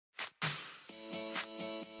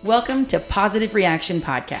Welcome to Positive Reaction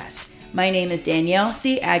Podcast. My name is Danielle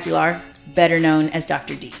C. Aguilar, better known as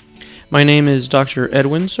Dr. D. My name is Dr.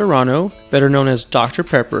 Edwin Serrano, better known as Dr.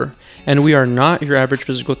 Pepper, and we are not your average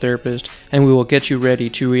physical therapist, and we will get you ready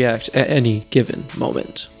to react at any given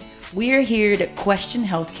moment. We are here to question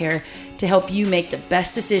healthcare to help you make the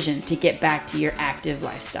best decision to get back to your active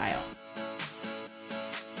lifestyle.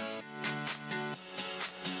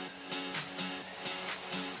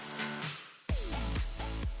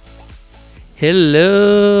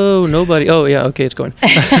 Hello, nobody. Oh, yeah, okay, it's going.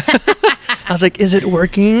 I was like, is it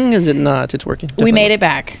working? Is it not? It's working. Definitely. We made it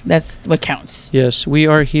back. That's what counts. Yes, we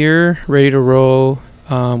are here, ready to roll.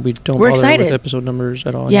 We're excited with episode numbers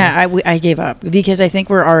at all. Yeah, I gave up because I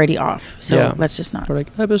think we're already off. So let's just not. We're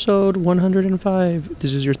like, episode 105.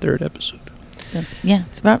 This is your third episode.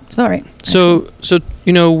 It's about right. So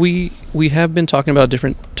we have been talking about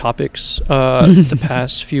different topics the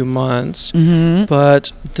past few months,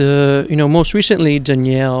 but most recently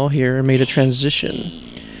Danielle here made a transition.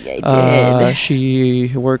 I did.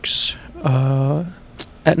 She works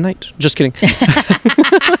at night. Just kidding.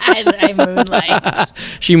 I moonlight.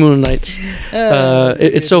 She moonlights.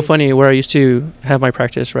 It's so funny. Where I used to have my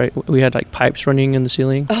practice, right? We had like pipes running in the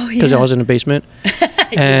ceiling because I was in the basement.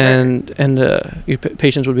 And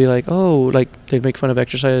patients would be like, they'd make fun of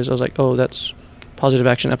exercise. I was like, that's positive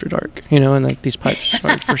action after dark, and like these pipes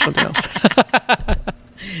are for something else.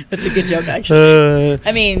 That's a good joke, actually.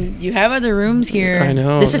 I mean, you have other rooms here. I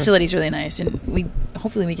know. This facility is really nice, and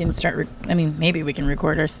hopefully we can start. Maybe we can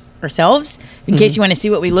record ourselves in case you want to see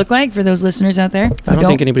what we look like for those listeners out there. I don't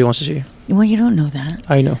think anybody wants to see. Well, you don't know that.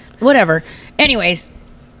 I know. Whatever. Anyways.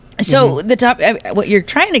 So the top, what you're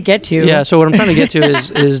trying to get to. Yeah. So what I'm trying to get to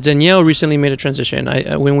is Danielle recently made a transition.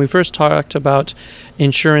 When we first talked about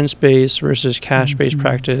insurance-based versus cash-based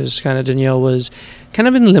practice, kind of Danielle was kind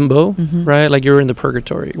of in limbo, right? Like you were in the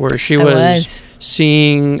purgatory where she was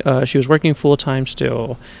seeing, she was working full-time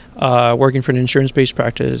still, working for an insurance-based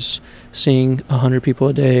practice, seeing 100 people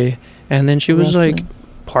a day. And then she was like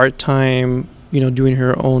part-time, doing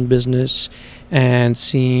her own business and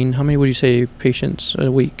seeing, how many would you say patients a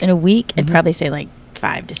week? In a week, I'd probably say like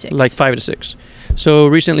 5 to 6. Like 5 to 6. So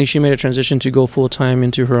recently she made a transition to go full time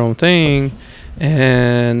into her own thing.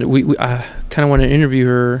 And I kind of want to interview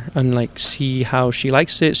her and like see how she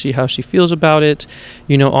likes it, see how she feels about it.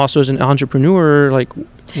 Also as an entrepreneur, like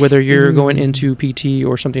whether you're going into PT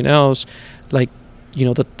or something else, like,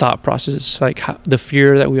 the thought process, like the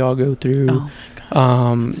fear that we all go through. Oh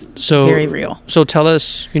my gosh. So very real. So tell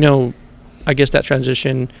us, I guess that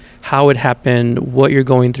transition, how it happened, what you're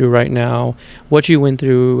going through right now, what you went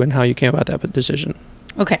through, and how you came about that decision.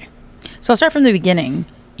 Okay. So I'll start from the beginning.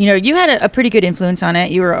 You had a pretty good influence on it.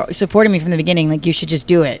 You were supporting me from the beginning, like, you should just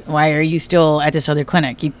do it. Why are you still at this other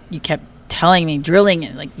clinic? You kept telling me, drilling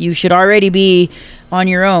it, like, you should already be on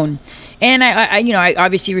your own. And I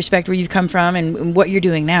obviously respect where you've come from and what you're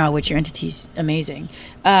doing now, which your entity's amazing.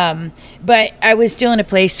 But I was still in a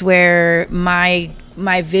place where my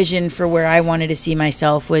vision for where I wanted to see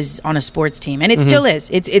myself was on a sports team. And it still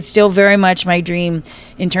is. It's still very much my dream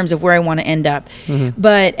in terms of where I want to end up.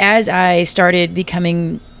 But as I started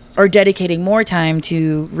becoming or dedicating more time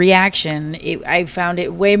to reaction, I found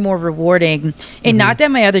it way more rewarding. And not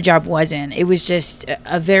that my other job wasn't. It was just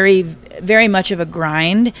a very, very much of a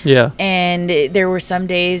grind. Yeah. And there were some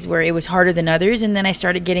days where it was harder than others. And then I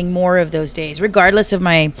started getting more of those days, regardless of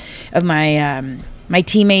my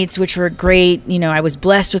teammates, which were great. I was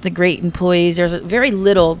blessed with the great employees. There's very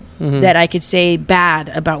little that I could say bad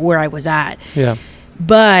about where I was at. Yeah.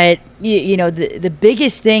 But, the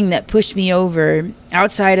biggest thing that pushed me over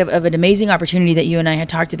outside of an amazing opportunity that you and I had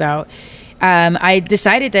talked about, I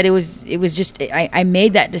decided that it was just, I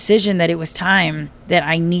made that decision that it was time that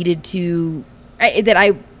I needed to,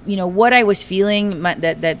 what I was feeling,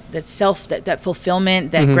 that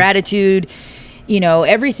fulfillment, that gratitude,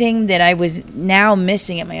 everything that I was now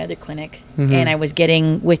missing at my other clinic and I was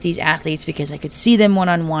getting with these athletes because I could see them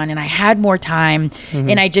one-on-one and I had more time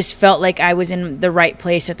and I just felt like I was in the right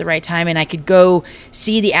place at the right time and I could go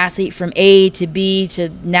see the athlete from A to B to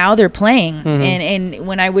now they're playing. And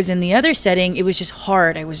when I was in the other setting, it was just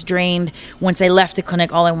hard. I was drained. Once I left the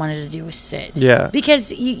clinic, all I wanted to do was sit. Yeah.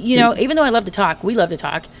 Because, even though I love to talk, we love to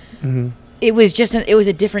talk. It was just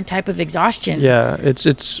a different type of exhaustion. Yeah,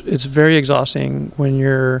 it's very exhausting when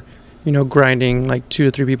you're, grinding like 2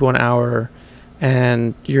 to 3 people an hour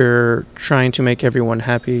and you're trying to make everyone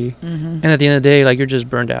happy. And at the end of the day, like, you're just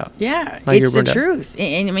burned out. Yeah, like, it's the truth.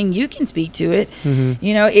 And I mean, you can speak to it.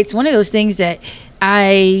 You know, it's one of those things that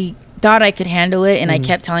I thought I could handle it, and I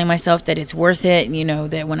kept telling myself that it's worth it. You know,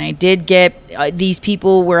 that when I did get these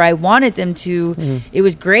people where I wanted them to, it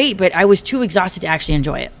was great, but I was too exhausted to actually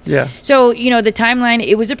enjoy it. Yeah. So, you know, the timeline,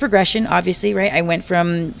 it was a progression, obviously, right? I went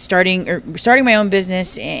from starting my own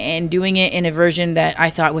business and doing it in a version that I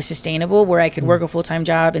thought was sustainable, where I could work a full-time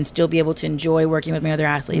job and still be able to enjoy working with my other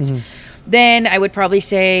athletes. Then I would probably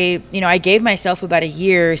say, you know, I gave myself about a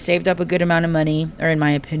year, saved up a good amount of money, or in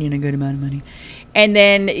my opinion, a good amount of money. And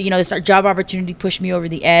then, you know, this job opportunity pushed me over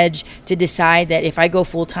the edge to decide that if I go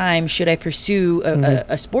full time, should I pursue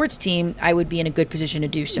a sports team, I would be in a good position to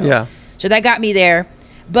do so. Yeah. So that got me there.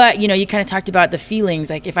 But, you know, you kind of talked about the feelings.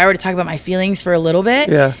 Like, if I were to talk about my feelings for a little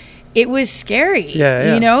bit, it was scary.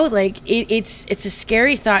 Yeah. You know, like it's a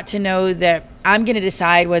scary thought to know that I'm going to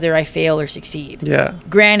decide whether I fail or succeed. Yeah.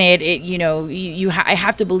 Granted, you know, I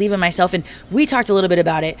have to believe in myself. And we talked a little bit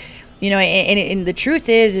about it, you know, and the truth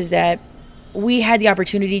is that we had the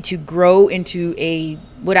opportunity to grow into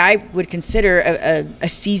what I would consider a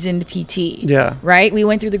seasoned PT. Yeah. Right? We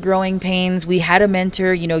went through the growing pains. We had a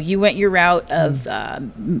mentor. You know, you went your route of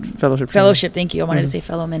fellowship. Thank you. I wanted to say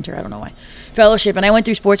fellow mentor. I don't know why. Fellowship. And I went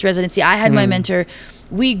through sports residency. I had my mentor.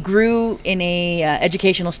 We grew in a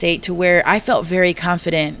educational state to where I felt very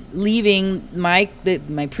confident leaving my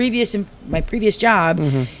previous job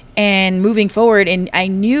and moving forward. And I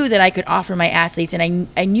knew that I could offer my athletes, and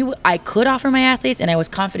I knew I could offer my athletes, and I was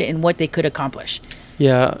confident in what they could accomplish.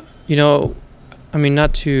 Yeah. You know, I mean,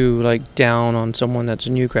 not to like down on someone that's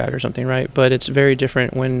a new grad or something, right? But it's very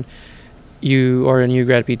different when you are a new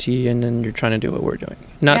grad PT and then you're trying to do what we're doing.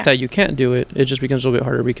 Not that you can't do it. It just becomes a little bit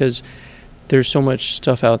harder because there's so much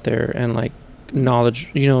stuff out there and like knowledge.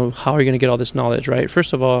 You know, how are you going to get all this knowledge, right?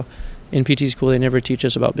 First of all, in PT school, they never teach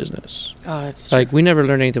us about business. Oh, that's true. Like, we never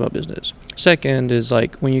learn anything about business. Second is,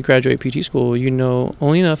 like, when you graduate PT school, you know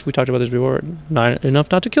only enough, we talked about this before, not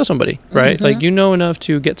enough not to kill somebody, right? Like, you know enough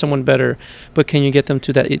to get someone better, but can you get them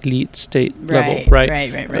to that elite state level, right?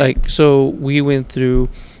 Right. Like, so we went through,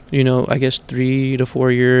 you know, I guess 3 to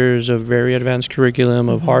 4 years of very advanced curriculum,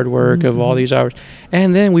 of hard work, of all these hours.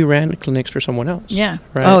 And then we ran clinics for someone else. Yeah.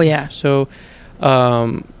 Right? Oh, yeah.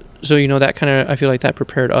 So, you know, that kind of, I feel like that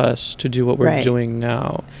prepared us to do what we're doing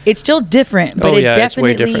now. It's still different, but it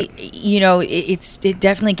definitely, it's way different. You know, it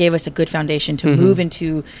definitely gave us a good foundation to move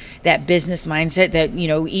into that business mindset that, you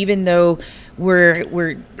know, even though we're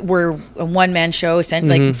a one-man show,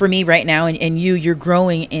 like for me right now, and you're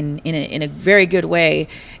growing in a very good way.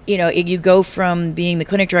 You know, you go from being the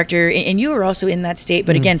clinic director, and you were also in that state,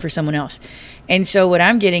 but again, for someone else. And so what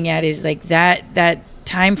I'm getting at is like that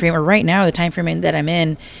time frame, or right now the time frame that I'm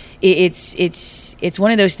in, it's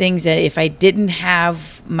one of those things that if I didn't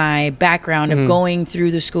have my background of going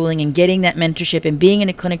through the schooling and getting that mentorship and being in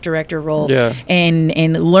a clinic director role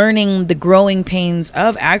and learning the growing pains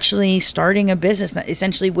of actually starting a business,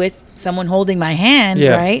 essentially with someone holding my hand,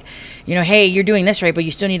 right? You know, hey, you're doing this right, but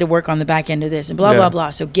you still need to work on the back end of this, and blah, blah,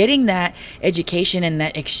 blah. So getting that education and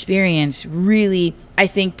that experience really, I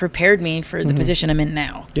think, prepared me for the position I'm in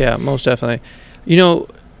now. Yeah, most definitely. You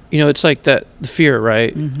know, it's like the fear,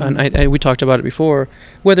 right? And we talked about it before.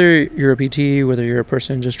 Whether you're a PT, whether you're a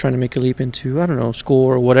person just trying to make a leap into, I don't know, school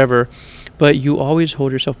or whatever, but you always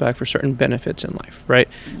hold yourself back for certain benefits in life, right?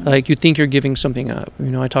 Like, you think you're giving something up. You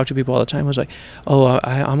know, I talk to people all the time. I was like, oh,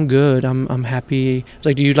 I'm good. I'm happy. It's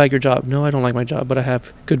like, do you like your job? No, I don't like my job, but I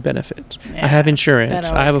have good benefits. I have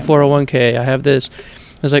insurance. I have a 401k. I have this.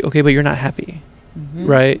 It's like, okay, but you're not happy,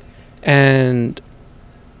 right?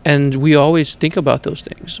 And we always think about those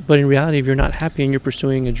things. But in reality, if you're not happy and you're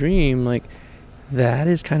pursuing a dream, like, that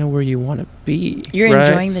is kind of where you want to be. You're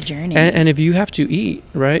enjoying the journey. And if you have to eat,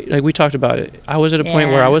 right? Like, we talked about it. I was at a point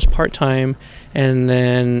where I was part-time and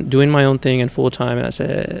then doing my own thing and full-time. And I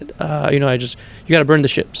said, you know, you got to burn the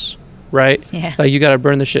ships, right? Yeah. Like, you got to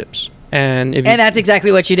burn the ships. And that's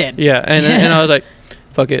exactly what you did. Yeah. And I was like,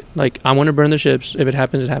 fuck it. Like, I want to burn the ships. If it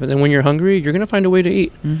happens, it happens. And when you're hungry, you're going to find a way to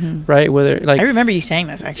eat, right? Whether, like, I remember you saying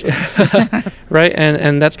this, actually. Right?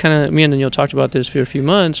 And that's kind of, me and Danielle talked about this for a few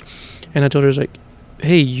months. And I told her, I was like,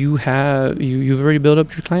 hey, you've already built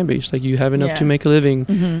up your client base. Like, you have enough to make a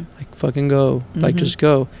living. Like, fucking go. Like, just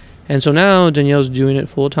go. And so now Danielle's doing it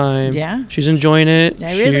full time. Yeah. She's enjoying it.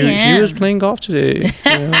 I really am. She was playing golf today.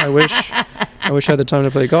 You know, I wish I had the time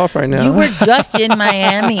to play golf right now. You were just in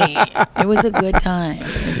Miami. It was a good time.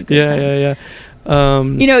 Yeah.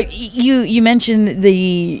 You know, you mentioned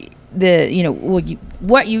the you know,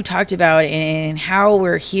 what you talked about and how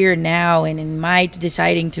we're here now, and in my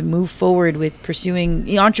deciding to move forward with pursuing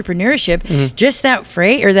entrepreneurship. Just that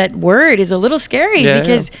phrase or that word is a little scary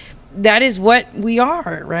because that is what we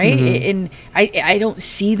are, right? And I don't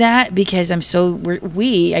see that because I'm so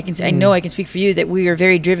I can say I know I can speak for you that we are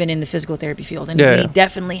very driven in the physical therapy field, and we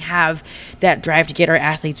definitely have that drive to get our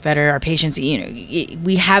athletes better, our patients.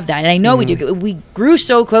 We have that, and I know we do. We grew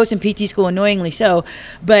so close in PT school, annoyingly so,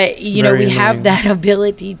 but we have that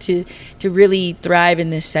ability to really thrive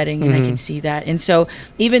in this setting, and I can see that. And so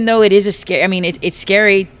even though it is a scary, I mean, it's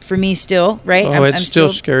scary for me still, right? I'm still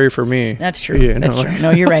scary for me. That's true. Yeah, that's true.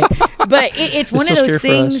 No, you're right. But it's one of those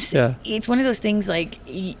things. Yeah. It's one of those things. Like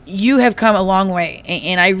you have come a long way,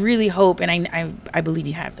 and I really hope, and I believe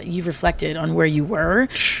you have, that you've reflected on where you were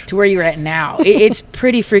to where you're at now. It's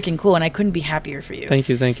pretty freaking cool, and I couldn't be happier for you. Thank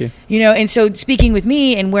you. And so speaking with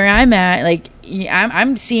me and where I'm at, like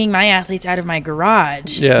I'm seeing my athletes out of my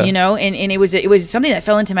garage. Yeah. And it was something that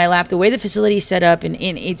fell into my lap. The way the facility is set up, and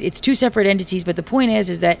it's two separate entities, but the point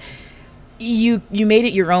is that you made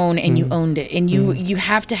it your own, and you owned it, and you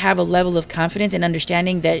have to have a level of confidence and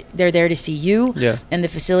understanding that they're there to see you, and the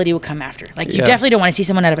facility will come after. Like you definitely don't want to see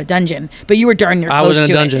someone out of a dungeon, but you were darn near close to it. I was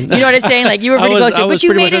in a dungeon. You know what I'm saying? Like you were pretty close to it, but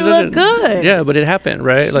you made it look good. Yeah, but it happened,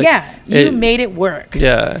 right? Like you made it work.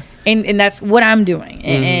 Yeah, and that's what I'm doing,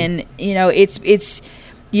 and it's.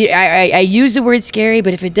 I use the word scary,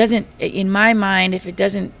 but if it doesn't, in my mind, if it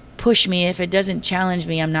doesn't push me, if it doesn't challenge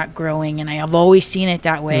me, I'm not growing, and I've always seen it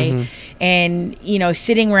that way. And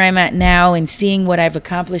sitting where I'm at now and seeing what I've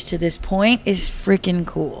accomplished to this point is freaking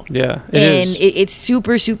cool. It's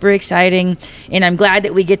super, super exciting, and I'm glad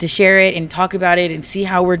that we get to share it and talk about it and see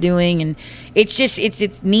how we're doing. And it's just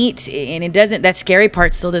it's neat, and it doesn't, that scary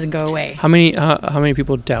part still doesn't go away. How many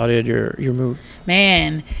people doubted your move?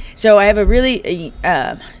 Man, so I have a really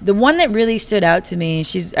the one that really stood out to me.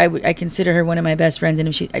 I consider her one of my best friends, and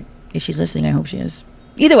if she's listening, I hope she is.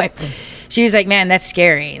 Either way, she was like, "Man, that's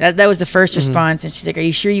scary." That was the first response, and she's like, "Are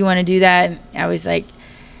you sure you want to do that?" And I was like,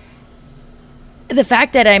 the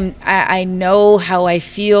fact that I know how I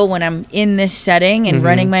feel when I'm in this setting and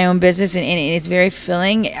running my own business, and it's very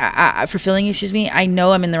fulfilling. I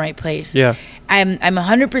know I'm in the right place. Yeah. I'm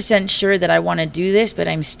 100% sure that I want to do this, but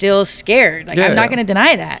I'm still scared. Like I'm not going to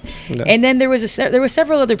deny that. Yeah. And then there were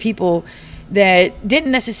several other people that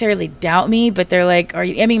didn't necessarily doubt me, but they're like,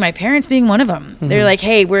 my parents being one of them. They're like,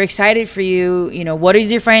 "Hey, we're excited for you. What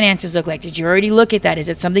does your finances look like? Did you already look at that? Is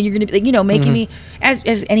it something you're going to be, making me,"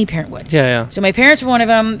 as any parent would. Yeah. So my parents were one of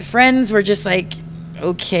them. Friends were just like,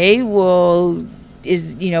 "Okay, well,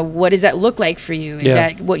 what does that look like for you? Is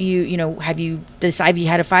that what have you decided you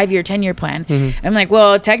had a 5-year, 10-year plan?" I'm like,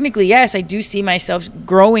 well, technically, yes, I do see myself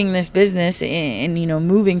growing this business and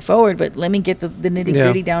moving forward, but let me get the nitty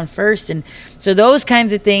gritty down first. And so those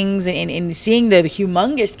kinds of things, and seeing the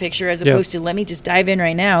humongous picture as opposed to let me just dive in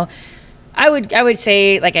right now. I would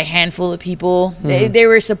say like a handful of people. They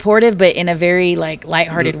were supportive, but in a very like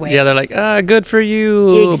lighthearted way. Yeah, they're like, good for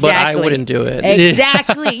you, but I wouldn't do it.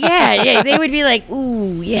 Exactly. Yeah. They would be like,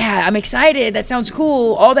 "Ooh, yeah, I'm excited. That sounds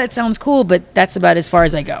cool. All that sounds cool, but that's about as far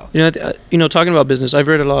as I go." Talking about business, I've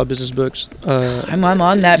read a lot of business books. I'm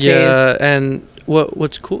on that phase. Yeah, and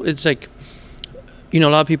what's cool, it's like, a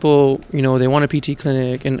lot of people, they want a PT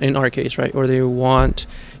clinic in our case, right? Or they want,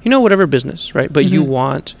 whatever business, right? But you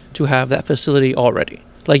want to have that facility already.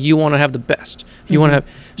 Like you want to have the best. You want to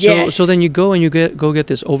have, so then you go and you get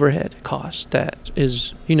this overhead cost that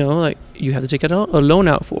is, like you have to take a loan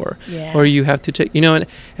out for, or you have to take, and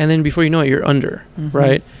then before you know it, you're under,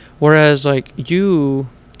 right? Whereas like you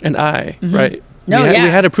and I, right? We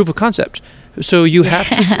had a proof of concept. So you have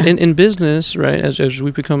to, in business, right, as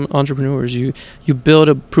we become entrepreneurs, you build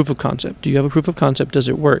a proof of concept. Do you have a proof of concept? Does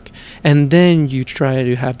it work? And then you try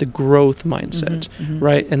to have the growth mindset,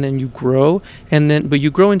 right? And then you grow, but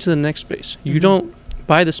you grow into the next space. You don't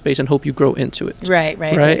buy the space and hope you grow into it. Right.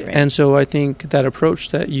 And so I think that approach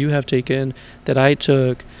that you have taken, that I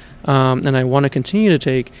took, and I want to continue to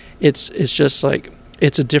take, it's just like,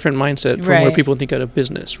 it's a different mindset from where people think out of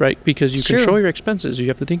business, right? Because you control your expenses. You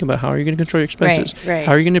have to think about how are you going to control your expenses? Right.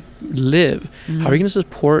 How are you going to live? How are you going to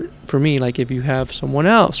support, for me, like if you have someone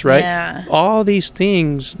else, right? Yeah. All these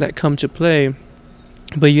things that come to play,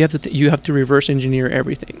 but you have to reverse engineer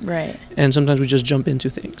everything. Right. And sometimes we just jump into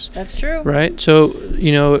things. That's true. Right? So,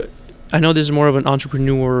 I know this is more of an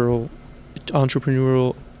entrepreneurial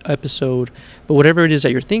episode, but whatever it is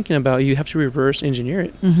that you're thinking about, you have to reverse engineer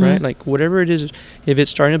it, right? Like whatever it is, if it's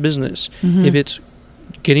starting a business, if it's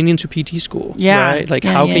getting into PT school, right? Like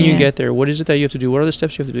how can you get there? What is it that you have to do? What are the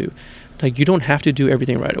steps you have to do? Like you don't have to do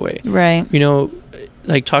everything right away, right?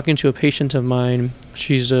 Like talking to a patient of mine,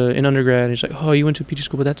 she's in undergrad, and she's like, "Oh, you went to PT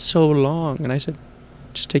school, but that's so long." And I said,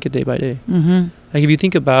 just take it day by day. Like if you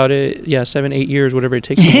think about it, 7-8 years, whatever it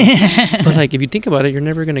takes. But like if you think about it, you're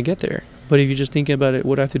never gonna get there. But if you just think about it,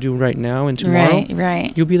 what I have to do right now and tomorrow,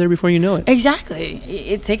 right, you'll be there before you know it. Exactly.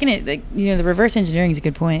 It's taking it like, the reverse engineering is a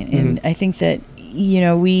good point, and I think that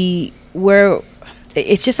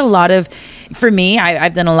it's just a lot of, for me,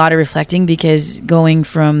 I've done a lot of reflecting, because going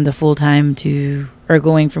from the full-time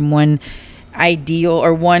going from one ideal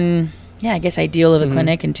or one, ideal of a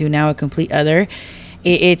clinic into now a complete other,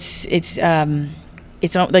 it's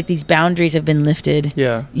like these boundaries have been lifted.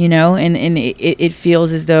 Yeah. And it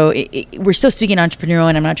feels as though we're still speaking entrepreneurial,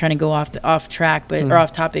 and I'm not trying to go off track, or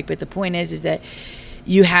off topic, but the point is that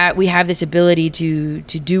we have this ability to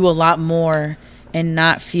do a lot more and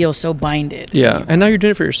not feel so binded. Yeah. anymore. And now you're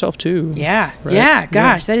doing it for yourself too. Yeah. Right? Yeah.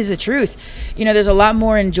 Gosh, that is the truth. There's a lot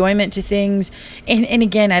more enjoyment to things. And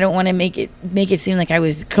again, I don't want to make it seem like I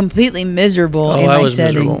was completely miserable. Oh, I was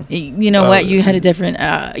miserable. You know what? You had a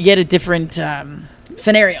different,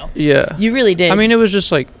 scenario. Yeah. You really did. I mean, it was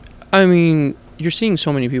just like, you're seeing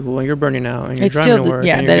so many people and you're burning out and you're driving to work.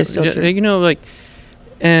 Yeah, that is still true.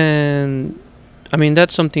 And I mean,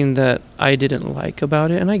 that's something that I didn't like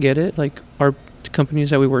about it. And I get it. Like our companies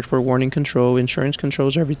that we worked for, Warning Control, insurance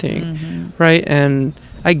controls everything, right? And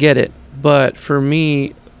I get it. But for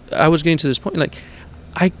me, I was getting to this point, like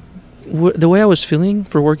the way I was feeling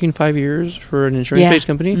for working 5 years for an insurance-based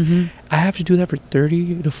company, I have to do that for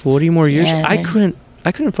 30 to 40 more years. Yeah, I couldn't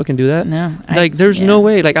fucking do that. No. There's no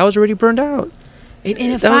way. Like I was already burned out.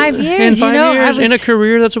 In 5 years. In 5 years, in a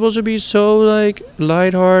career that's supposed to be so like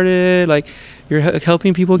lighthearted, like you're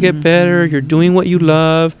helping people get better, you're doing what you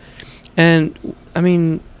love. And I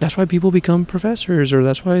mean, that's why people become professors, or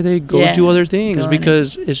that's why they go do other things,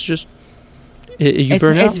 because it's just you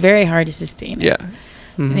burn out. It's very hard to sustain it. Yeah.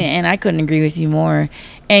 And I couldn't agree with you more.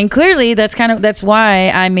 And clearly that's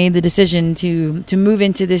why I made the decision to move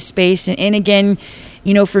into this space. And again,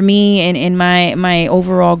 for me and my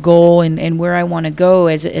overall goal and where I want to go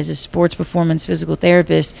as a sports performance physical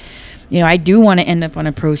therapist, I do want to end up on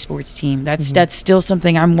a pro sports team. That's still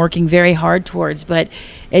something I'm working very hard towards, but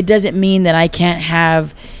it doesn't mean that I can't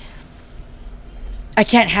have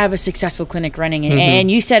a successful clinic running.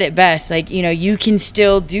 And you said it best, like, you can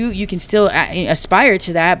still aspire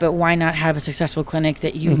to that, but why not have a successful clinic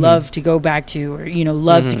that you love to go back to, or,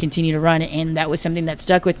 love to continue to run? And that was something that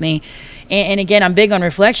stuck with me. And again, I'm big on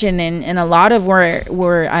reflection, and a lot of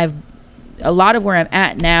where I'm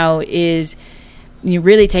at now is you're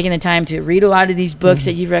really taking the time to read a lot of these books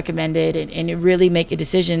that you've recommended and really make a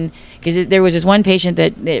decision. Because there was this one patient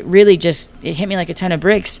that really just, it hit me like a ton of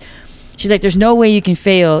bricks. She's like, there's no way you can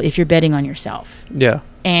fail if you're betting on yourself. Yeah.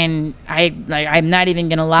 And I'm not even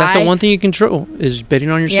going to lie. That's the one thing you control, is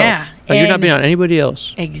betting on yourself. Yeah. Like you're not betting on anybody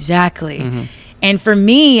else. Exactly. And for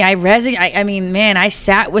me, I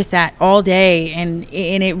sat with that all day, and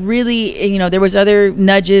it really, there was other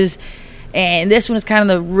nudges, and this one was kind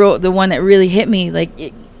of the one that really hit me.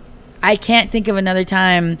 Like, I can't think of another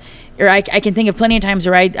time, or I can think of plenty of times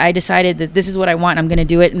where I decided that this is what I want. I'm going to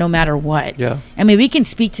do it no matter what. Yeah. I mean, we can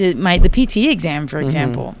speak to the PT exam, for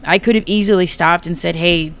example. I could have easily stopped and said,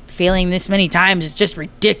 hey, failing this many times is just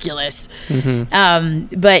ridiculous.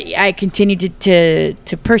 But I continued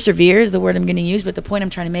to persevere is the word I'm going to use. But the point I'm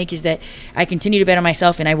trying to make is that I continue to bet on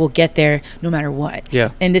myself, and I will get there no matter what.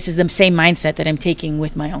 Yeah. And this is the same mindset that I'm taking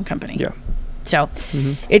with my own company. Yeah. So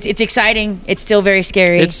it's exciting. It's still very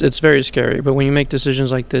scary. It's very scary. But when you make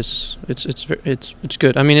decisions like this, it's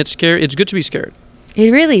good. I mean, it's scary. It's good to be scared.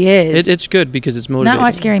 It really is. It's good because it's motivating. Not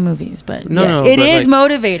watch scary movies, but no, it is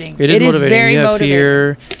motivating. It is motivating. Very you have motivating.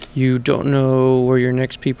 fear. You don't know where your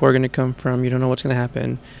next people are going to come from. You don't know what's going to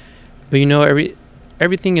happen. But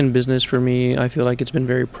everything in business for me, I feel like it's been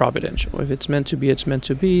very providential. If it's meant to be, it's meant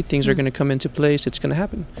to be. Things are going to come into place. It's going to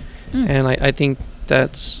happen. And I think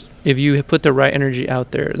that's, if you put the right energy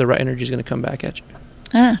out there, the right energy is going to come back at you.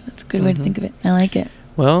 That's a good way to think of it. I like it.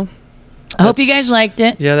 Well, I hope you guys liked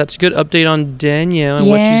it. Yeah, that's a good update on Danielle and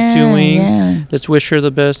what she's doing. Yeah. Let's wish her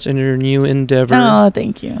the best in her new endeavor. Oh,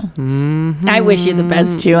 thank you. I wish you the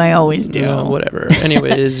best too. I always do. Whatever.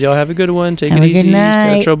 Anyways, y'all have a good one. Take have it easy. Good night, stay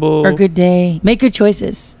out of trouble. or good day. Make good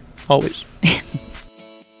choices. Always.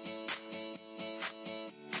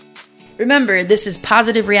 Remember, this is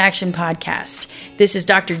Positive Reaction Podcast. This is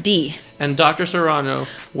Dr. D. And Dr. Serrano,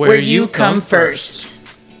 where you come first.